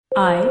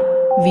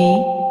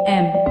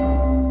IVM.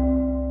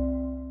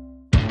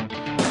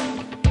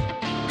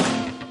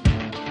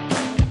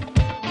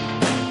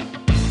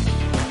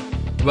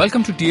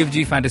 Welcome to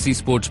TFG Fantasy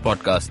Sports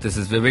Podcast. This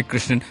is Vivek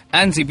Krishnan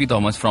and CP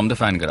Thomas from the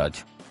Fan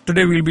Garage.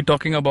 Today we'll be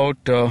talking about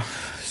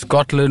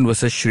Scotland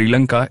versus Sri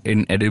Lanka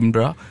in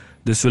Edinburgh.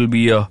 This will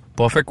be a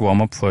perfect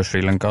warm-up for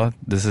Sri Lanka.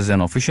 This is an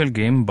official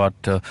game, but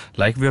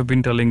like we have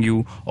been telling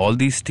you, all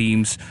these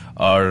teams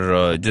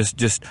are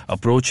just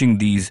approaching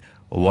these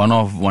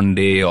one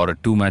day or a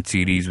two-match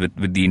series with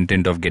the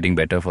intent of getting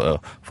better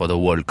for the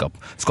World Cup.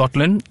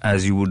 Scotland,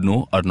 as you would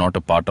know, are not a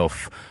part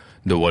of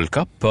the World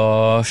Cup.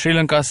 Sri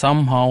Lanka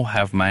somehow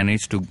have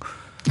managed to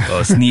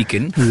sneak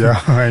in.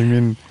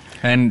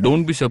 And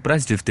don't be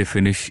surprised if they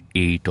finish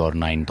 8th or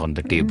 9th on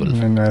the table.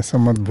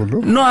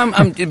 No,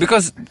 I'm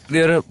because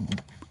they're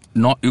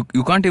not.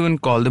 You can't even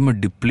call them a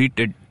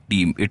depleted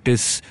team. It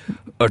is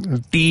a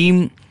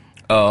team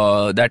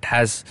that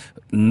has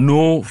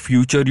no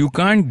future. You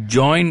can't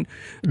join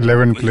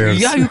 11 players.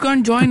 Yeah, you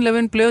can't join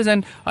 11 players.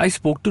 And I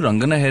spoke to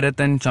Rangana Herath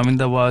and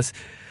Chaminda Was.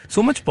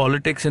 So much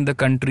politics in the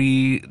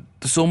country.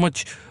 So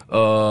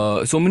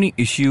many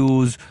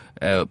issues.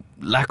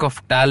 Lack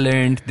of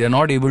talent. They're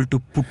not able to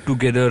put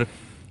together.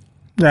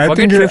 Yeah,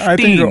 forget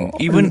 15,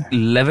 even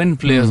 11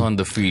 players on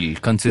the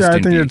field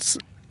consistently. Yeah, I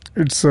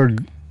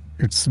think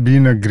it's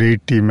been a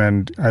great team,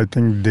 and I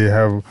think they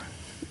have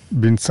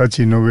been such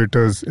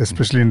innovators,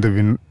 especially in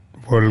the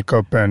World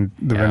Cup and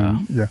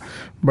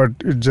but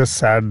it's just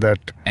sad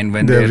that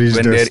when their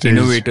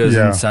innovators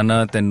in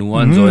Sanath and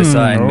Nuwan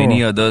Zoysa and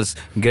many others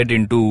get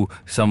into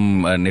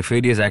some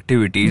nefarious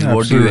activities,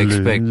 what do you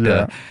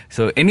expect?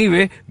 So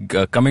anyway,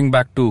 coming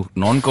back to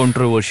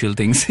non-controversial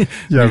things, we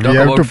have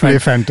to play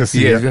fantasy.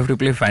 Yes, we have to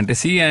play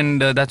fantasy,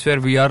 and that's where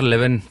we are.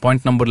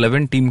 Point number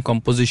 11, team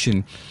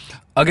composition.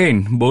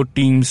 Again, both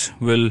teams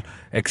will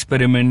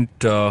experiment.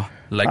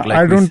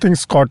 I don't think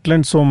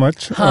Scotland so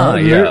much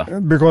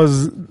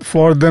because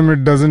for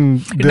them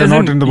they're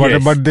not in the water,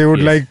 but they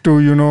would like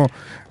to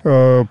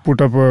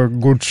put up a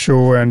good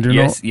show and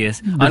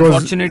yes.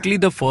 Unfortunately,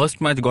 the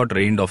first match got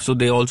rained off, so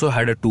they also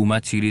had a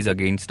 2-match series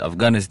against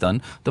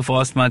Afghanistan. The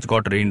first match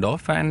got rained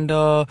off, and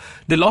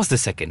they lost the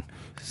second.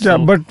 So,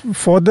 but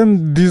for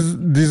them,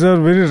 these are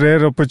very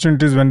rare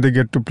opportunities when they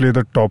get to play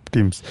the top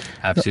teams.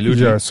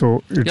 Absolutely.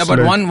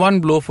 But one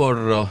blow for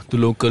the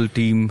local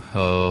team.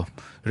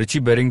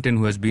 Richie Berrington,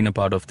 who has been a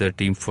part of their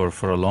team for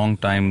a long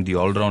time, the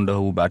all-rounder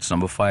who bats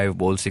number 5,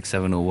 bowls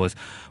 6-7 overs,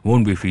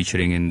 won't be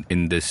featuring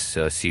in this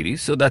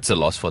series. So that's a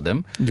loss for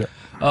them. Yeah.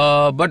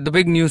 But the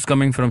big news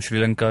coming from Sri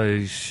Lanka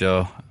is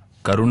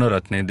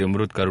Karunaratne,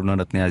 Dimrut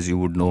Karunaratne, as you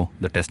would know,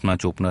 the test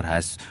match opener,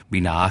 has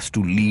been asked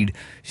to lead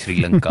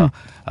Sri Lanka.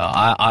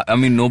 I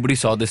mean, nobody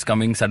saw this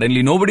coming.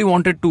 Suddenly, nobody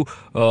wanted to.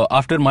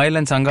 After Mail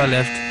and Sangha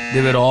left,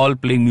 they were all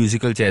playing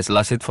musical chairs.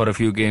 Lasith for a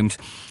few games,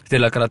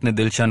 Tilakaratne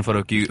Dilshan for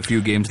a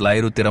few games,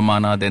 Lairu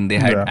Tiramana, then they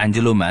had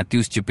Angelo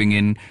Matthews chipping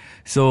in.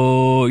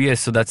 So, yes,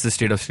 so that's the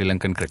state of Sri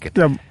Lankan cricket.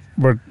 Yeah,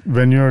 but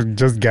when you're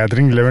just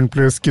gathering 11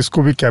 players,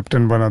 kisko bhi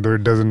captain bana do,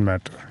 it doesn't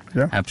matter.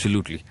 Yeah,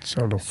 absolutely.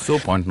 So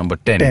point number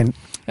 10.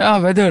 Yeah,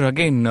 weather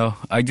again.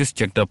 I just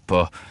checked up.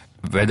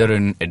 Weather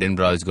in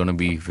Edinburgh is going to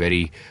be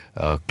very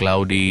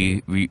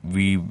cloudy.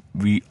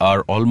 We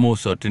are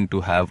almost certain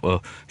to have a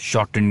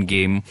shortened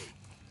game,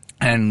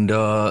 and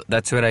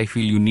that's where I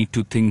feel you need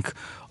to think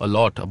a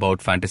lot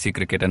about fantasy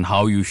cricket and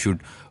how you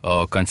should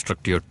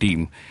construct your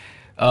team.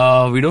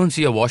 We don't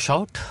see a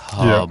washout,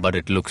 but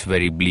it looks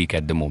very bleak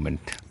at the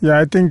moment. Yeah,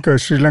 I think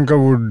Sri Lanka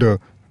would.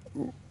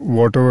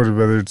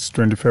 Whether it's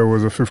 25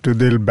 overs or 50,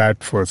 they'll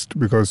bat first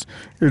because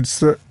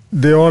it's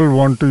they all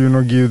want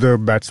to give the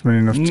batsman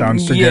enough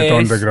chance to get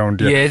on the ground.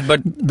 Yes,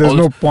 but there's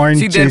no point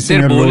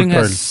chasing their a bowling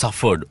low has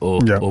suffered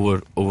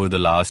over the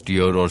last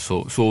year or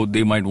so. So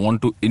they might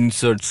want to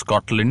insert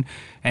Scotland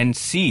and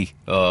see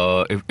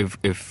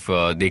if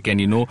they can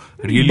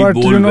really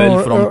bowl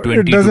well from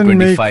 20 to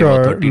 25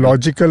 or 30. It doesn't make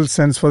logical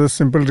sense for the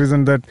simple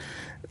reason that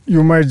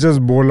you might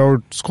just bowl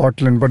out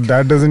Scotland, but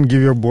that doesn't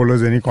give your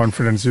bowlers any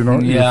confidence,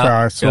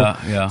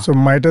 So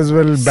might as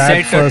well bat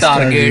set first. A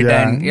target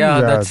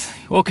that's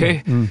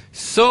okay.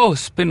 So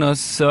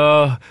spinners,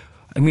 I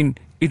mean,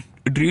 it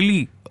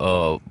really,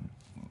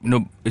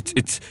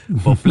 it's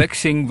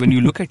perplexing when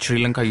you look at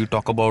Sri Lanka. You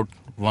talk about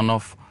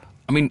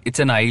it's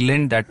an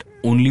island that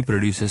only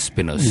produces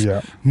spinners.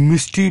 Yeah.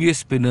 Mysterious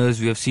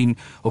spinners. We have seen,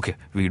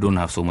 we don't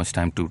have so much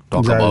time to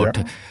talk about.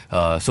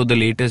 So the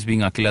latest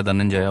being Akila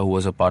Dhananjaya, who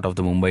was a part of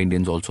the Mumbai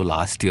Indians also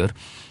last year.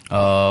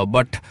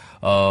 But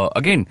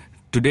again,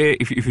 today,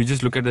 if you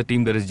just look at the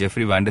team, there is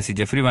Jeffrey Van Der Zee.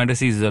 Jeffrey Van Der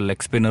Zee is a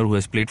leg spinner who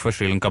has played for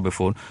Sri Lanka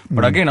before.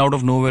 But again, out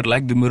of nowhere,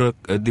 like Dimrut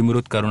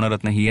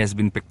Karunaratne, he has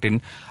been picked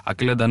in.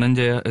 Akila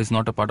Dhananjaya is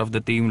not a part of the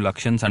team.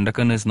 Lakshan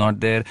Sandakan is not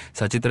there.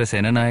 Sachitra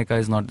Senanayaka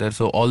is not there.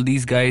 So all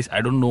these guys, I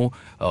don't know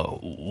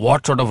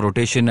what sort of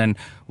rotation and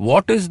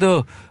what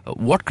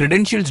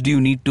credentials do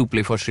you need to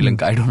play for Sri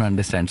Lanka? I don't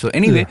understand. So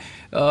anyway,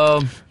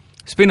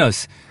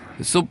 spinners.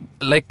 So,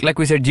 like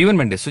we said, Jeevan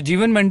Mendes. So,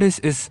 Jeevan Mendes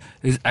is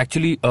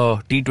actually a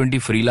T20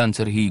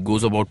 freelancer. He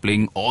goes about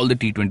playing all the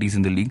T20s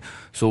in the league.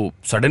 So,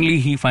 suddenly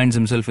he finds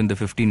himself in the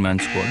 15-man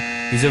squad.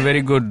 He's a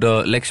very good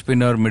leg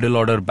spinner, middle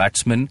order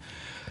batsman.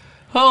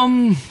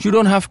 You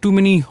don't have too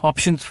many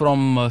options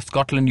from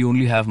Scotland. You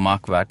only have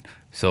Mark Watt.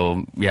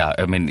 So, yeah,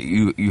 I mean,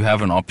 you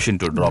have an option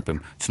to drop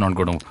him. It's not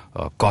going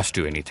to cost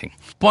you anything.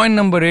 Point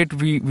number 8,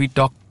 we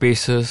talk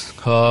pacers.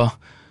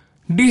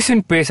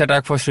 Decent pace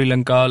attack for Sri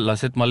Lanka.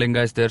 Lasith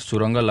Malinga is there.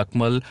 Suranga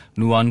Lakmal,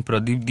 Nuwan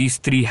Pradeep. These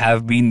three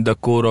have been the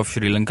core of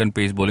Sri Lankan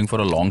pace bowling for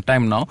a long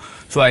time now.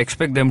 So I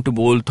expect them to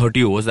bowl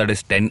 30 overs, that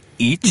is 10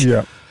 each.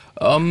 Yeah.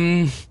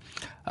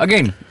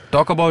 Again,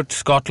 talk about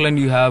Scotland.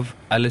 You have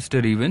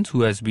Alistair Evans,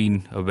 who has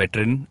been a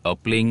veteran,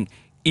 playing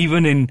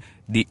even in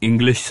the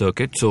English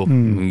circuit. So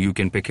you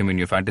can pick him in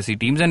your fantasy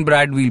teams. And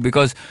Brad Wheel,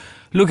 because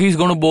look, he's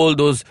going to bowl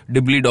those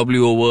dibbly-dobbly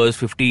overs,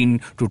 15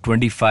 to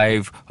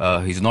 25.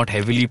 He's not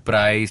heavily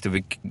priced.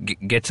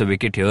 Gets a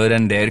wicket here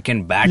and there.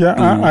 Can bat too.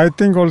 I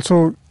think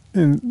also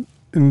in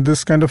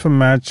this kind of a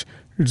match,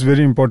 it's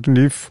very important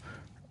if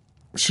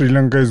Sri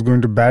Lanka is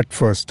going to bat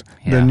first.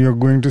 Then you're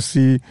going to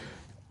see.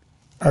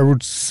 I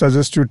would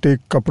suggest you take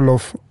a couple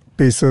of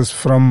pacers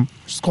from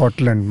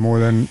Scotland more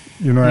than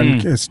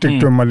and stick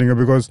to Malinga,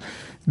 because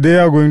they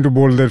are going to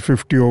bowl their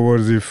 50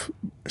 overs if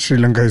Sri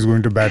Lanka is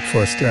going to bat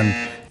first, and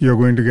you're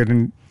going to get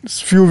in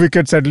few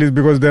wickets at least,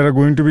 because there are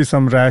going to be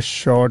some rash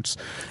shots.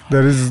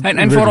 There is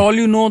and for all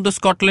you know, the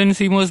Scotland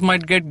seamers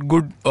might get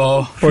good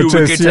few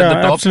wickets at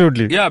the top.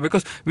 Absolutely. Yeah,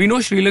 because we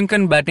know Sri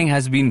Lankan batting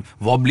has been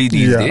wobbly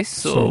these days.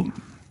 So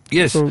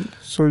yes.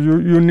 So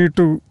you need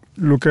to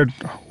look at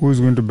who is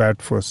going to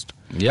bat first.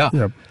 Yeah.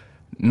 Yep.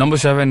 Number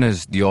 7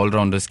 is the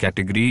all-rounders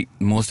category.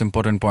 Most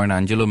important point,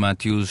 Angelo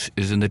Matthews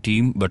is in the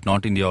team, but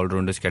not in the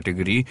all-rounders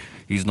category.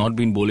 He's not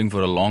been bowling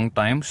for a long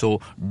time,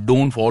 so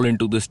don't fall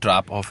into this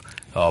trap of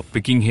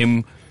picking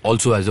him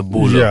also as a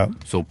bowler. Yeah.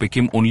 So pick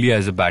him only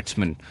as a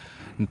batsman.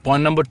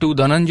 Point number 2,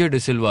 Dhananjay De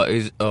Silva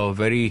is a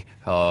very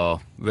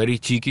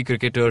cheeky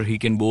cricketer. He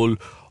can bowl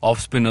off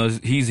spinners.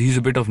 He's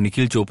a bit of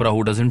Nikhil Chopra,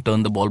 who doesn't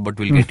turn the ball but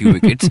will get you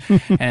wickets.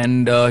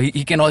 And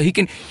he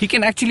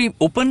can actually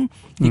open.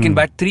 He can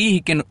bat 3. He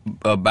can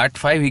bat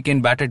 5. He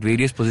can bat at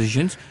various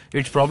positions.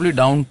 It's probably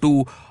down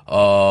to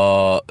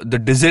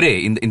the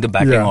disarray in the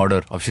batting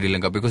order of Sri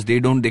Lanka, because they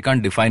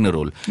can't define a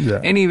role. Yeah.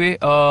 Anyway,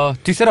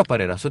 Thisara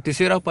Perera. So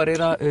Thisara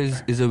Perera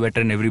is a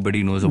veteran.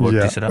 Everybody knows about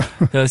Thisara.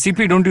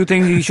 CP, don't you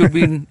think he should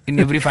be in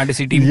every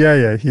fantasy team?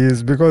 Yeah, he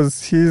is,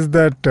 because he is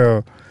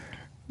that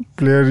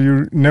player.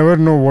 You never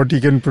know what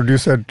he can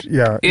produce at.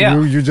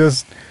 You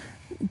just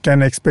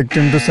can expect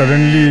him to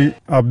suddenly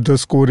up the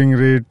scoring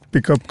rate,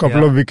 pick up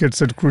couple of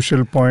wickets at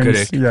crucial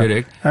points.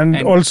 Correct.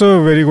 And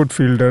also a very good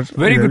fielder.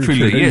 Very good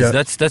fielder.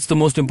 Yes, that's the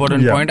most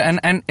important point.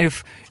 And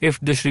if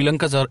the Sri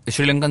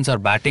Lankans are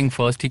batting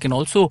first, he can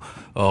also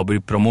be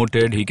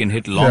promoted. He can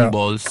hit long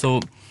balls. So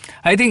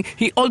I think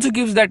he also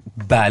gives that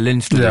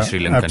balance to the Sri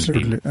Lankan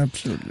team.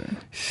 Absolutely.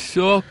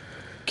 So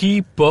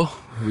keeper.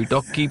 We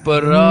talk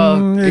keeper.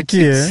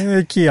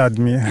 एक ही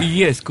आदमी है.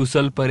 Yes,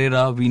 Kusal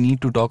Perera. We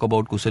need to talk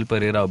about Kusal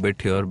Perera a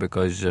bit here,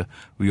 because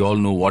we all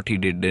know what he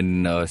did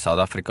in South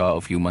Africa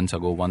a few months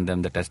ago. Won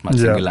them the test match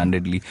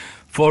single-handedly.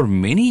 For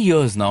many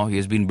years now, he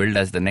has been billed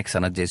as the next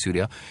Sanath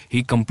Jayasuriya.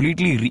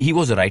 He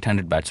was a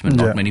right-handed batsman.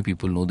 Not many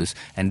people know this.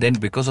 And then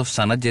because of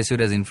Sanath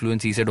Jayasuriya's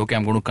influence, he said, okay,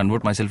 I'm going to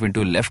convert myself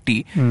into a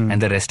lefty,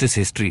 and the rest is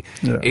history.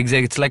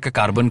 Exactly. It's like a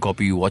carbon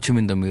copy. You watch him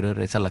in the mirror,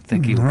 aisa lagta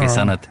hai ki okay,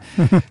 Sanath.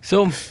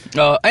 So,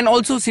 and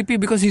also CP,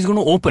 because he's going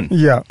to open.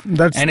 Yeah,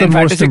 that's and the in most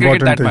fantasy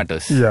cricket, important that thing.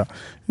 Matters. Yeah,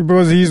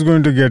 because he's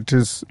going to get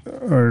his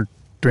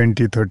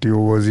 20-30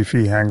 overs if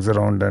he hangs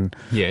around. And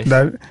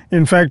that,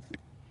 in fact,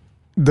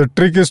 the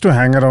trick is to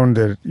hang around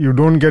there. You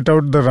don't get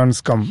out, the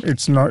runs come.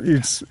 It's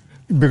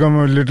become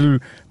a little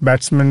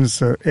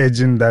batsman's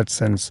edge in that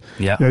sense.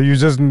 You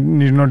just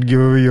need not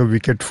give away your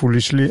wicket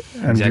foolishly,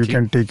 and you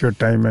can take your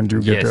time and you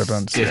get your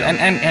runs. Yes,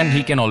 and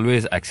he can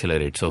always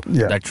accelerate, so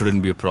that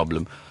shouldn't be a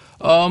problem.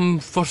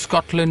 For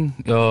Scotland,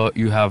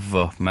 you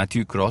have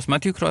Matthew Cross.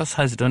 Matthew Cross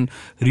has done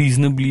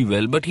reasonably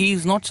well, but he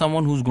is not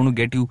someone who's going to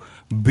get you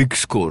big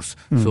scores.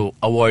 So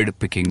kusal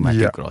picking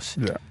Matthew Cross.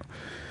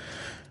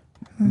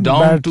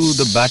 Down to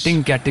the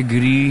batting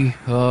category,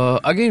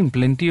 again,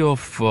 plenty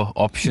of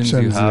options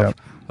you have.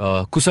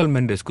 Kusal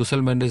Mendes.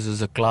 Kusal Mendes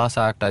is a class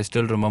act. I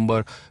still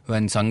remember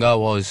when Sangha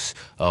was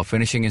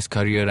finishing his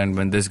career, and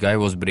when this guy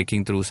was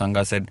breaking through,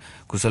 Sangha said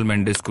Kusal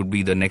Mendes could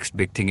be the next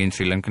big thing in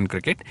Sri Lankan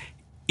cricket.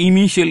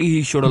 Initially,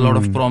 he showed a lot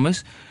of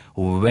promise.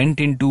 Went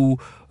into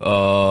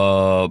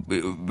a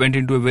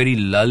very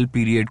lull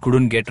period.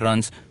 Couldn't get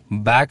runs.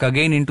 Back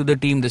again into the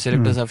team. The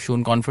selectors have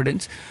shown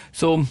confidence.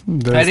 So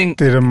I think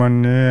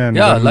Tiramane and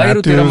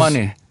Lairu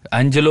Tiramane,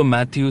 Angelo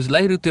Matthews.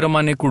 Lairu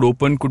Tiramane could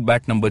open, could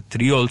bat number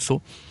 3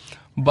 also.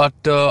 But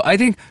I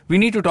think we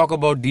need to talk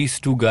about these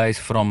two guys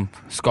from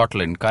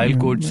Scotland, Kyle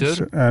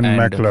Coetzer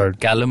and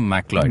Callum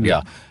MacLeod.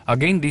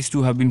 Again, these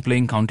two have been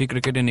playing county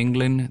cricket in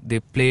England. They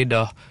played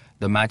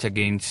the match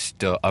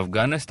against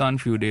Afghanistan a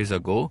few days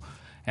ago.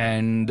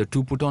 and the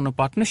two put on a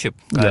partnership.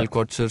 Kyle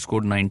Kotzer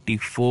scored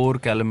 94,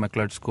 Callum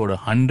McLeod scored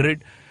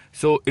 100.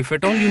 So, if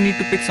at all you need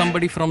to pick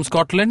somebody from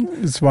Scotland,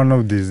 it's one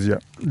of these. Yeah,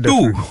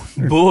 two,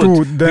 both.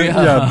 Two.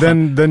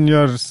 Then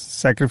you're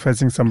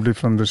sacrificing somebody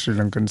from the Sri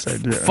Lankan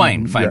side. Yeah,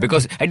 fine.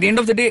 Because at the end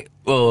of the day,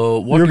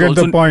 what you get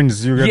the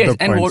points.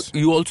 And what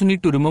you also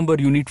need to remember,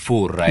 you need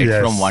 4, right,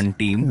 from one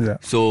team. Yeah.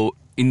 So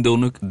in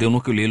दोनों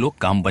को ले लो,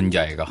 काम बन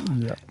जाएगा.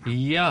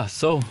 Yeah.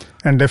 So.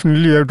 And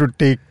definitely you have to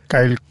take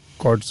Kyle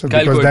Kotzer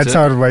because that's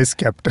our vice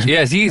captain.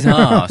 Yes, he's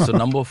so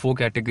number 4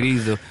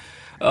 categories.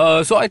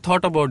 So I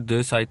thought about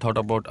this. I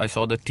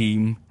saw the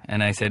team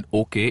and I said,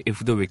 okay,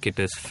 if the wicket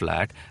is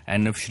flat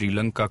and if Sri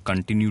Lanka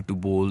continue to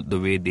bowl the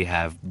way they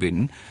have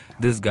been,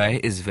 this guy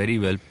is very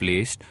well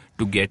placed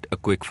to get a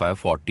quick fire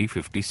 40,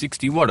 50,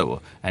 60, whatever.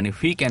 And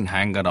if he can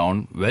hang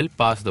around well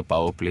past the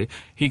power play,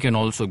 he can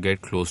also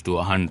get close to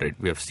 100.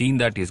 We have seen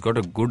that he's got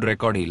a good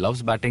record. He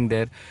loves batting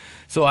there.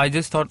 So I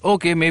just thought,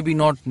 okay, maybe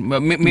not.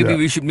 Maybe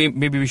we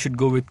should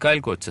go with Kyle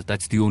Kotzer.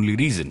 That's the only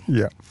reason.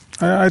 Yeah,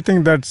 I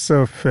think that's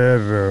a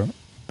fair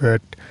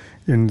bet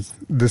in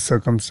this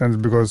circumstance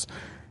because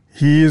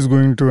he is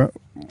going to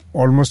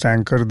almost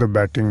anchor the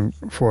batting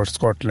for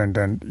Scotland,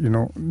 and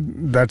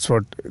that's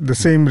what the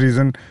same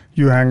reason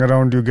you hang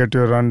around, you get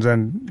your runs,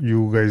 and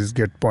you guys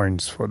get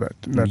points for that.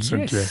 That's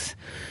it. Yes.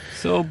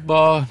 So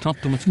not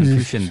too much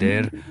confusion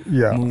there.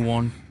 Yeah. Move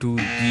on to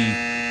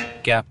the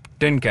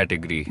captain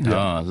category.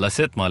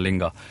 Lasith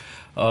Malinga.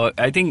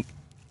 I think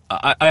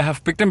I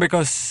have picked him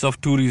because of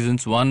 2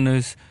 reasons. One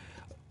is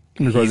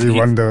because he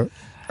won the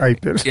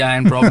IPL. Yeah,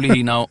 and probably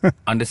he now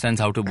understands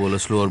how to bowl a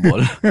slower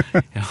ball.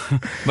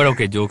 But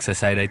okay, jokes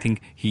aside, I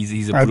think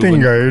he's a proven... I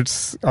think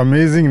it's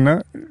amazing,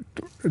 na?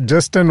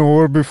 Just an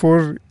over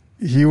before,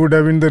 he would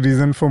have been the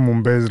reason for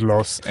Mumbai's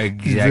loss.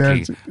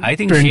 Exactly. I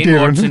think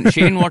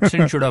Shane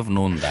Watson should have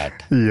known that.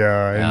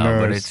 Yeah,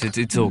 but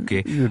it's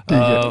okay.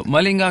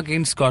 Malinga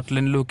against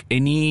Scotland. Look,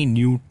 any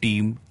new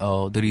team.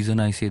 The reason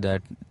I say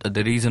that,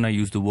 the reason I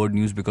use the word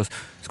news, because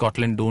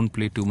Scotland don't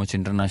play too much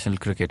international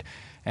cricket.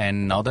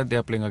 And now that they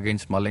are playing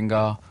against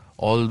Malinga,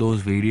 all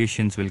those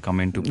variations will come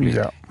into play.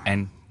 Yeah.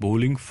 And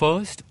bowling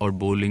first or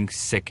bowling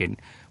second,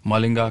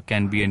 Malinga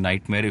can be a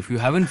nightmare if you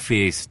haven't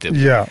faced him.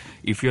 Yeah.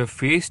 If you have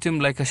faced him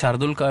like a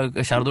Shardul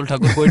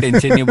Thakur, koi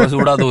tension nahi, bas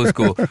uda do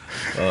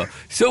usko.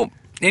 So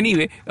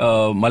anyway,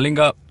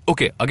 Malinga.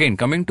 Okay, again,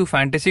 coming to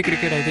fantasy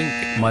cricket, I think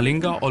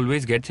Malinga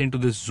always gets into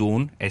this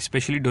zone,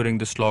 especially during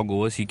the slog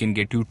overs. He can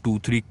get you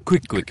 2-3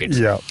 quick wickets.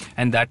 Yeah.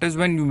 And that is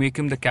when you make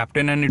him the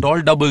captain and it all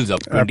doubles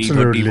up, 20,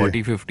 Absolutely.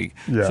 30, 40, 50.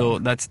 Yeah. So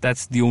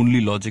that's the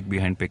only logic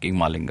behind picking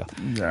Malinga.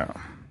 Yeah.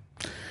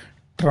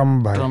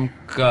 Trump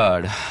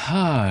card.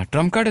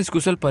 Trump card is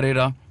Kusal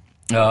Perera.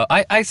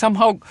 I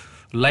somehow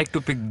like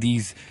to pick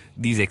these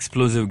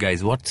explosive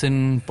guys.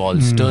 Watson, Paul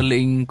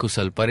Sterling,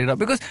 Kusal Perera.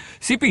 Because,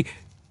 CP,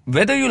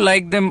 whether you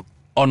like them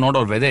or not,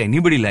 or whether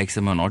anybody likes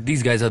them or not,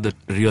 these guys are the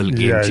real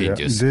game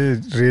changers. Yeah.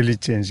 They really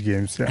change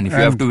games. Yeah. And if you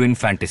have to win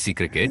fantasy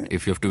cricket,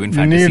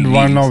 you need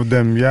one of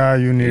them. Yeah,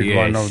 you need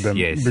one of them.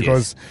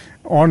 Because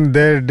on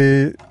their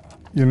day,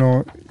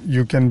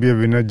 you can be a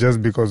winner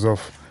just because of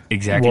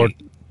what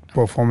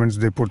performance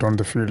they put on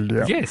the field.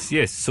 Yeah.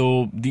 Yes.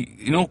 So the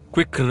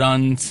quick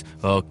runs,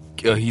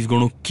 he's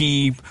going to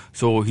keep.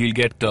 So he'll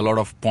get a lot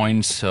of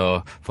points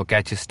for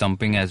catches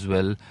stumping as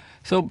well.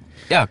 So,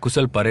 yeah,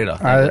 Kusal Perera.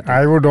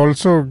 I would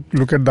also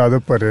look at the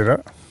other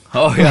Perera.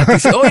 Oh, yeah.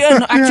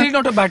 No, actually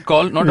not a bad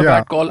call. Not a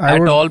bad call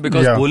at all,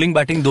 because bowling,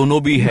 batting, dono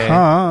bhi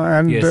hai.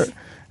 And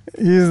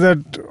he's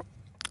that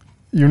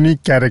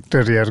unique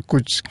character here.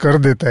 Kuch kar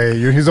deta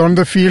hai. He's on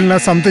the field, now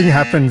something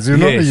happens,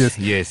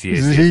 Yes.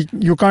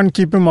 You can't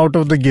keep him out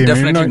of the game.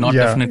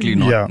 Definitely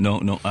not. Yeah.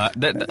 No.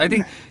 I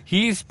think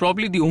he's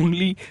probably the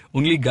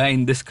only guy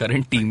in this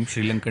current team,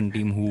 Sri Lankan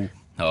team, who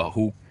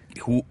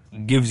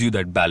gives you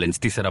that balance.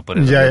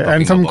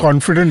 And some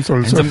confidence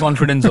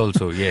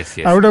also. Yes.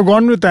 I would have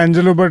gone with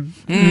Angelo, but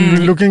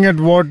looking at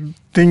what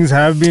things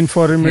have been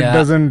for him, it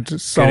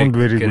doesn't sound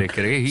very good.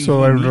 Correct.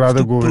 So I would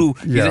rather go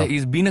with...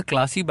 He's been a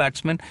classy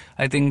batsman.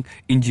 I think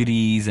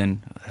injuries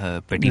and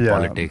petty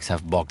politics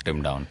have bogged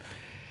him down.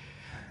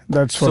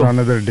 That's for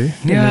another day.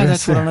 Yeah,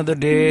 that's for another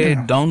day.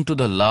 Yeah. Down to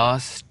the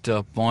last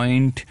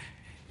point.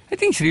 I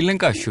think Sri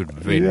Lanka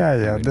should win.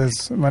 Yeah.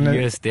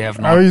 Yes, they have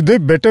not. They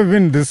better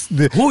win this.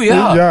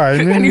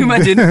 Can you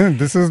imagine?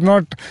 This is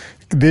not...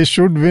 They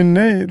should win.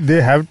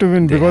 They have to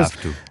win because...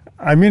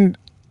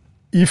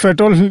 if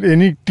at all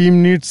any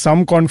team needs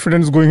some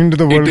confidence going into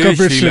the World Cup,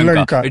 it's Sri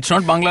Lanka. It's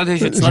not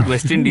Bangladesh, it's not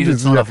West Indies,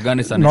 it's not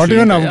Afghanistan. Not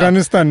even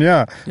Afghanistan,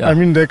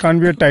 there can't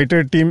be a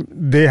tighter team.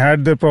 They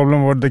had the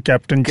problem about the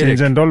captain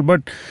change and all,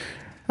 but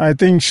I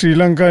think Sri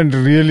Lanka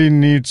really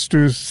needs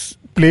to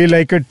play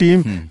like a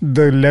team.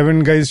 The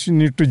 11 guys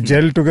need to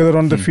gel together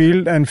on the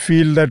field and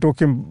feel that,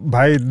 okay,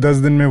 bhai,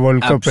 10 din mein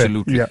World Cup hai.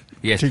 Absolutely.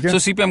 Yes. So,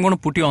 CP, I'm going to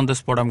put you on the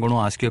spot. I'm going to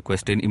ask you a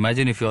question.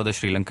 Imagine if you're the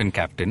Sri Lankan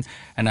captain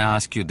and I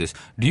ask you this.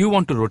 Do you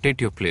want to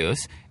rotate your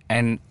players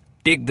and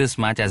take this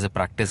match as a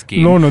practice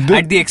game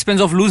at the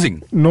expense of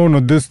losing? No.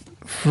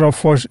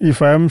 for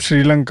if I am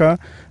Sri Lanka,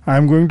 I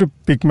am going to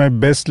pick my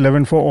best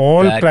 11 for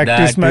all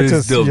practice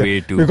matches. That is the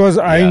way to, because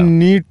I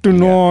need to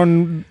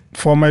know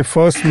for my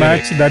first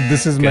match that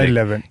this is my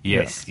 11.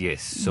 Yes.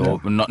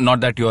 So not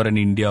that you are in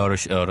India or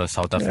a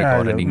South Africa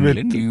or in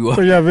England.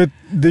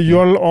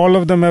 All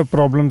of them have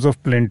problems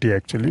of plenty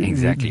actually.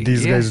 Exactly.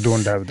 These guys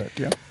don't have that.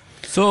 Yeah.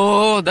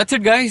 So that's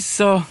it, guys.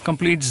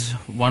 Completes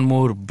one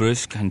more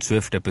brisk and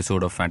swift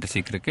episode of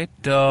Fantasy Cricket.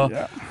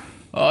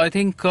 I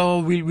think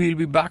we'll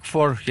be back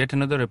for yet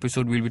another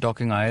episode. We'll be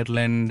talking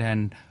Ireland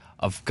and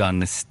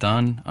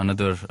Afghanistan,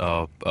 another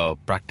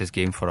practice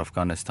game for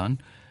Afghanistan.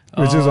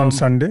 Which is on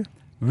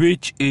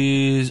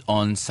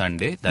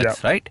Sunday.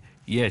 That's right.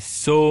 Yes.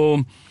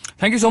 So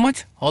thank you so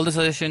much. All the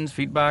suggestions,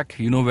 feedback,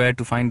 you know where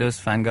to find us,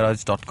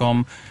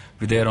 fangarage.com.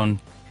 We're there on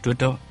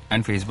Twitter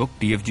and Facebook,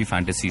 TFG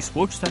Fantasy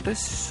Sports, that is.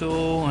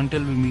 So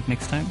until we meet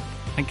next time,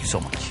 thank you so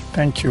much.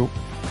 Thank you.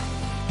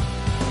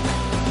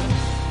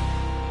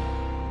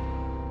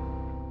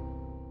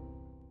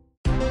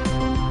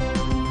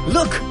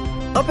 Look!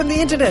 Up in the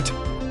internet!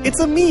 It's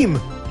a meme!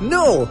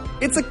 No!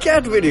 It's a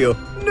cat video!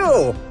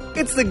 No!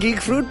 It's the Geek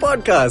Fruit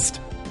Podcast!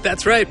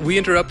 That's right, we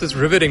interrupt this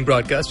riveting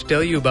broadcast to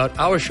tell you about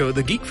our show,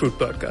 the Geek Fruit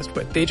Podcast,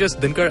 where Tejas,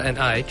 Dinkar and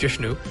I,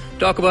 Jishnu,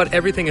 talk about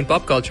everything in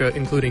pop culture,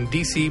 including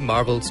DC,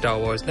 Marvel, Star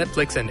Wars,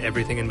 Netflix, and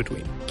everything in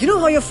between. You know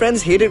how your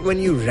friends hate it when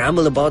you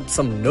ramble about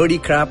some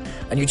nerdy crap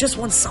and you just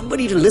want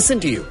somebody to listen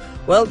to you?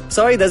 Well,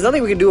 sorry, there's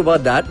nothing we can do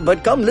about that,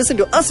 but come listen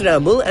to us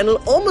ramble and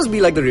it'll almost be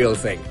like the real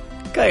thing.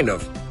 Kind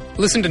of.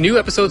 Listen to new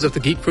episodes of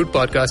the Geek Fruit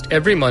Podcast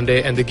every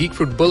Monday and the Geek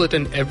Fruit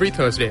Bulletin every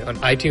Thursday on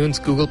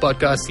iTunes, Google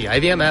Podcasts, the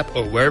IVM app,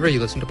 or wherever you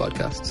listen to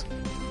podcasts.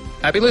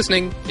 Happy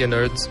listening, you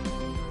nerds.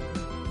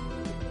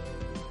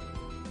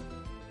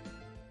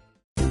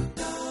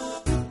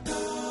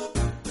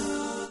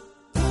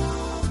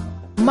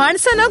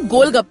 माणसं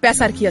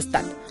गोलगप्प्यासारखी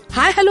असतात.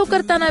 Hi hello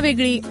करताना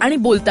वेगळी आणि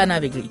बोलताना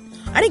वेगळी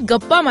आणि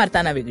गप्पा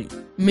मारताना वेगळी,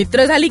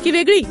 मित्र झाली की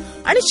वेगळी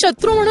आणि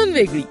शत्रू म्हणून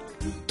वेगळी,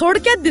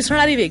 थोडक्यात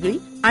दिसणारी वेगळी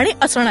आणि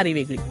असणारी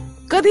वेगळी,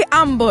 कधी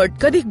आंबट,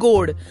 कधी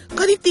गोड,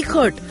 कधी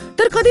तिखट,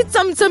 तर कधी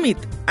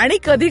चमचमीत आणि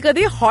कधी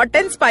कधी हॉट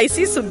अँड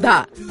स्पायसी सुद्धा.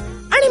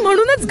 आणि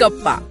म्हणूनच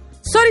गप्पा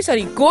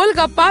सॉरी गोल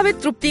गप्पा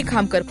विथ तृप्ती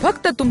खामकर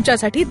फक्त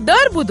तुमच्यासाठी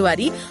दर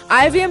बुधवारी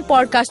IVM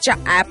पॉडकास्टच्या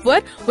ऍपवर,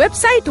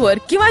 वेबसाईटवर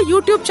किंवा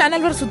युट्यूब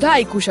चॅनलवर सुद्धा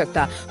ऐकू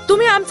शकता.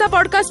 तुम्ही आमचा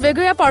पॉडकास्ट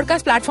वेगवेगळ्या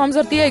पॉडकास्ट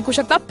प्लॅटफॉर्मवरती ऐकू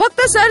शकता.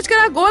 फक्त सर्च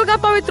करा गोल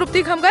गप्पा विथ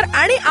तृप्ती खामकर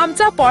आणि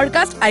आमचा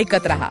पॉडकास्ट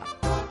ऐकत रहा.